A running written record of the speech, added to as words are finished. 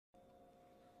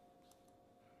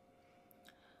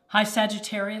Hi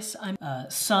Sagittarius, I'm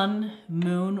Sun,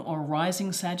 Moon, or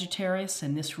Rising Sagittarius,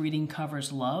 and this reading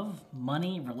covers love,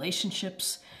 money,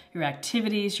 relationships, your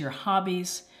activities, your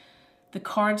hobbies. The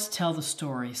cards tell the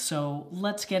story, so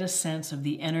let's get a sense of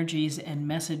the energies and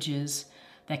messages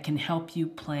that can help you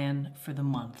plan for the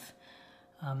month.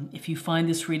 If you find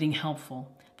this reading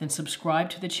helpful, then subscribe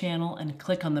to the channel and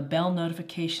click on the bell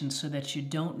notification so that you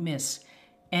don't miss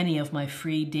any of my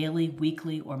free daily,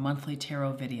 weekly, or monthly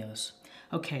tarot videos.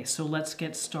 Okay, so let's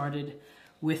get started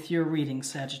with your reading,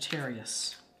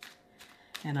 Sagittarius.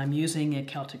 And I'm using a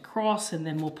Celtic cross, and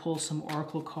then we'll pull some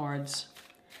oracle cards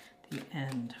at the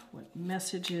end. What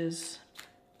messages?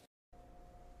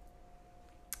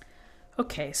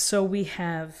 Okay, so we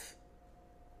have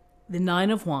the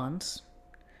Nine of Wands,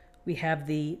 we have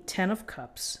the Ten of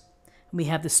Cups, and we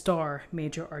have the Star,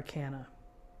 Major Arcana.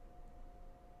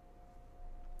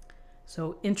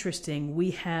 So interesting,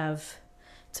 we have...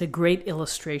 It's a great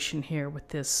illustration here with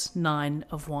this Nine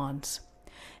of Wands.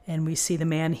 And we see the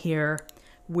man here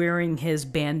wearing his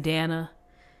bandana.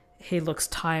 He looks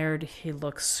tired. He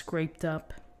looks scraped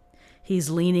up. He's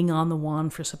leaning on the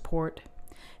wand for support.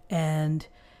 And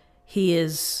he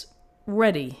is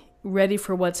ready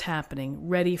for what's happening,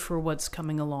 ready for what's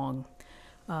coming along.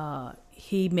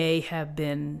 He may have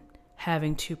been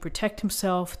having to protect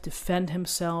himself, defend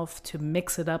himself, to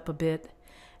mix it up a bit.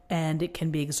 And it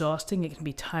can be exhausting, it can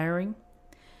be tiring,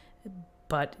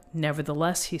 but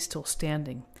nevertheless, he's still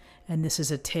standing. And this is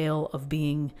a tale of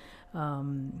being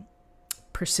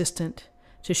persistent,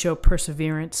 to show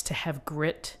perseverance, to have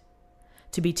grit,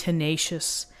 to be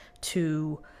tenacious,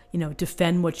 to,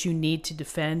 defend what you need to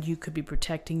defend. You could be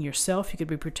protecting yourself, you could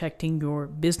be protecting your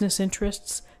business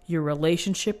interests, your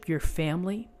relationship, your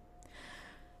family.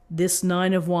 This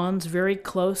Nine of Wands, very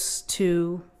close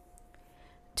to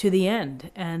the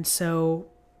end. And so,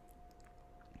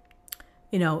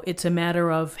 it's a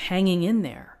matter of hanging in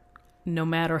there. No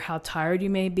matter how tired you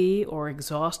may be or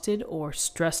exhausted or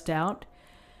stressed out,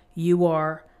 you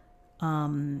are,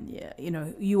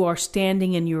 you are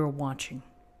standing and you're watching.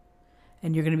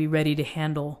 And you're going to be ready to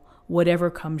handle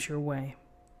whatever comes your way.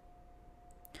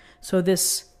 So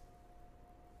this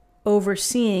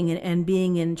overseeing and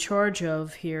being in charge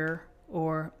of here,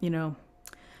 or,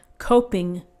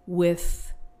 coping with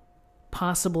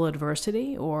possible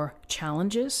adversity or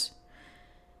challenges,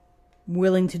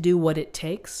 willing to do what it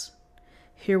takes.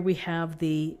 Here we have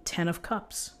the Ten of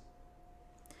Cups.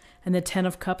 And the Ten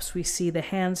of Cups, we see the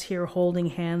hands here holding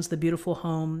hands, the beautiful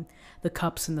home, the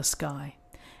cups in the sky.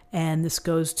 And this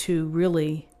goes to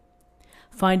really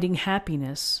finding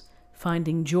happiness,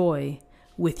 finding joy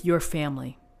with your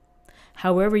family.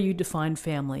 However you define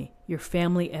family, your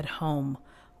family at home,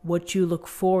 what you look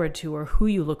forward to or who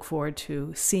you look forward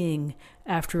to seeing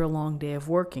after a long day of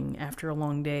working, after a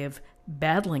long day of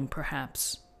battling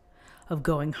perhaps, of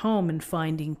going home and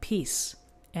finding peace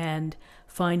and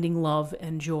finding love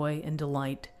and joy and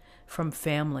delight from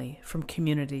family, from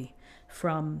community,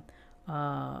 from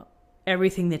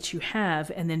everything that you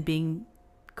have, and then being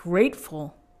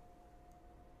grateful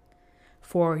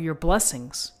for your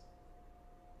blessings.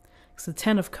 Because the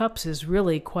Ten of Cups is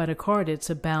really quite a card.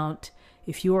 It's about,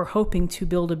 if you are hoping to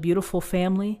build a beautiful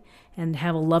family and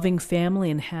have a loving family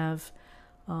and have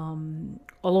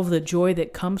all of the joy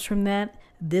that comes from that,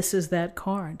 this is that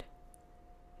card.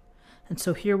 And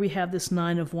so here we have this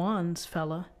Nine of Wands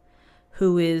fella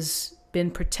who has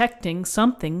been protecting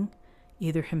something,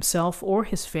 either himself or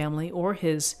his family or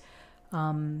his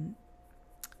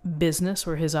business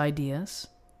or his ideas.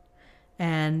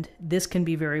 And this can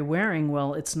be very wearing.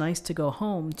 Well, it's nice to go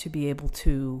home to be able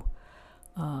to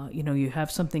you have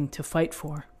something to fight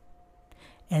for.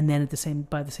 And then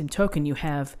by the same token, you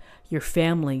have your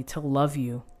family to love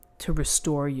you, to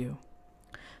restore you.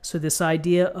 So this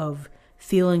idea of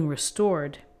feeling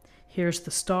restored, here's the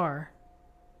Star.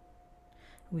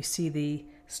 We see the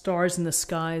stars in the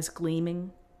skies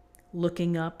gleaming,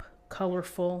 looking up,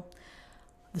 colorful.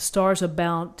 The Star's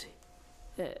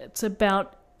it's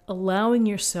about allowing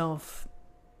yourself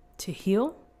to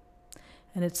heal,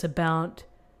 and it's about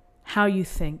how you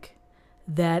think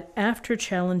that after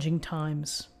challenging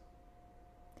times,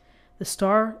 the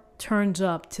Star turns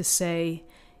up to say,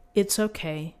 it's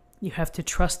okay. You have to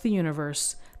trust the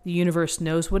universe. The universe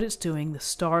knows what it's doing. The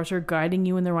stars are guiding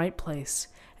you in the right place.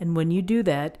 And when you do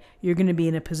that, you're going to be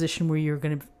in a position where you're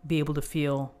going to be able to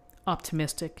feel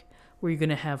optimistic, where you're going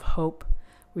to have hope,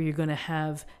 where you're going to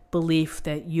have belief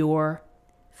that your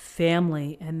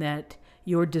family and that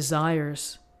your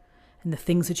desires and the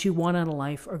things that you want out of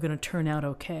life are going to turn out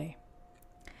okay.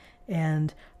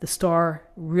 And the Star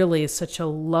really is such a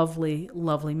lovely,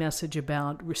 lovely message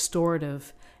about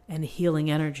restorative and healing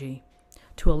energy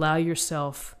to allow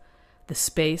yourself the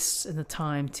space and the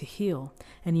time to heal.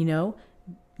 And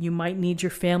you might need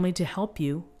your family to help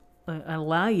you,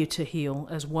 allow you to heal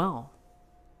as well.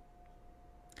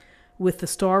 With the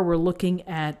star, we're looking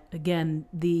at, again,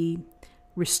 the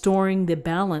restoring the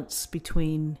balance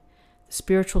between the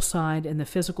spiritual side and the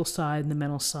physical side and the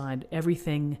mental side,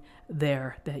 everything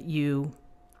there that you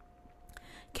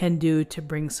can do to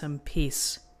bring some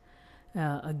peace.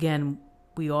 Again,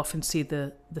 we often see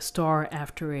the star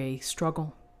after a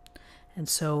struggle. And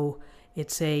so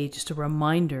it's just a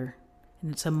reminder,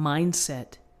 and it's a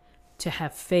mindset to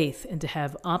have faith and to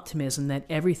have optimism that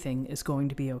everything is going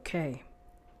to be okay.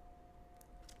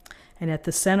 And at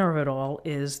the center of it all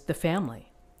is the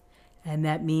family. And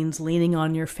that means leaning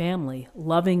on your family,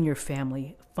 loving your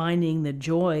family, finding the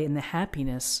joy and the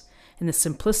happiness and the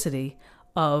simplicity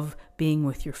of being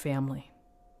with your family.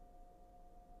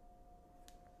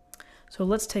 So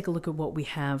let's take a look at what we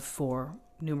have for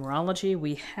numerology.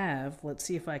 We have, let's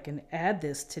see if I can add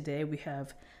this today, we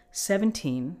have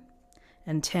 17,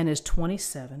 and 10 is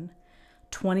 27.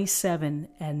 27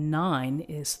 and 9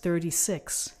 is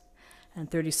 36. And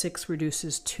 36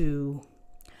 reduces to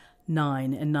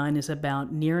 9. And 9 is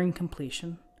about nearing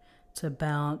completion. It's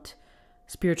about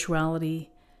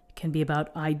spirituality. It can be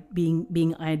about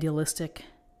being idealistic,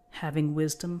 having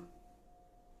wisdom.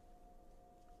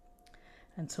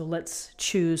 And so let's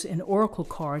choose an oracle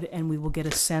card, and we will get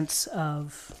a sense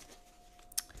of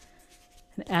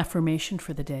an affirmation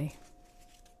for the day.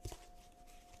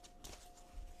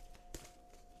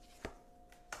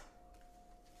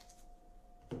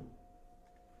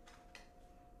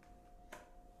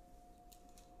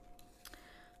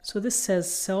 So this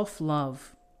says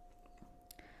self-love.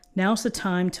 Now's the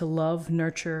time to love,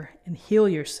 nurture, and heal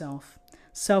yourself.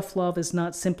 Self-love is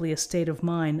not simply a state of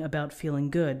mind about feeling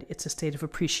good. It's a state of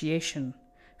appreciation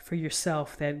for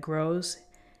yourself that grows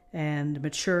and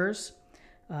matures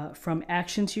from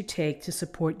actions you take to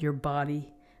support your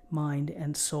body, mind,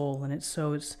 and soul. And it's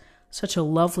such a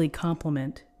lovely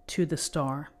compliment to the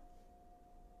star,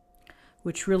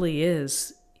 which really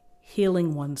is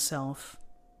healing oneself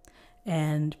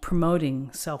and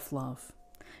promoting self-love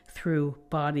through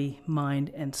body,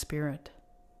 mind, and spirit.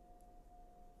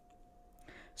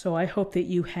 So I hope that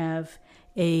you have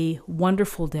a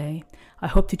wonderful day. I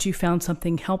hope that you found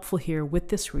something helpful here with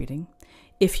this reading.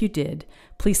 If you did,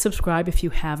 please subscribe if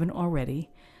you haven't already.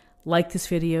 Like this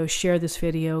video, share this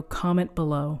video, comment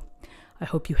below. I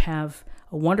hope you have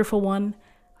a wonderful one.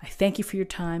 I thank you for your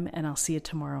time, and I'll see you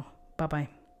tomorrow.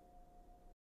 Bye-bye.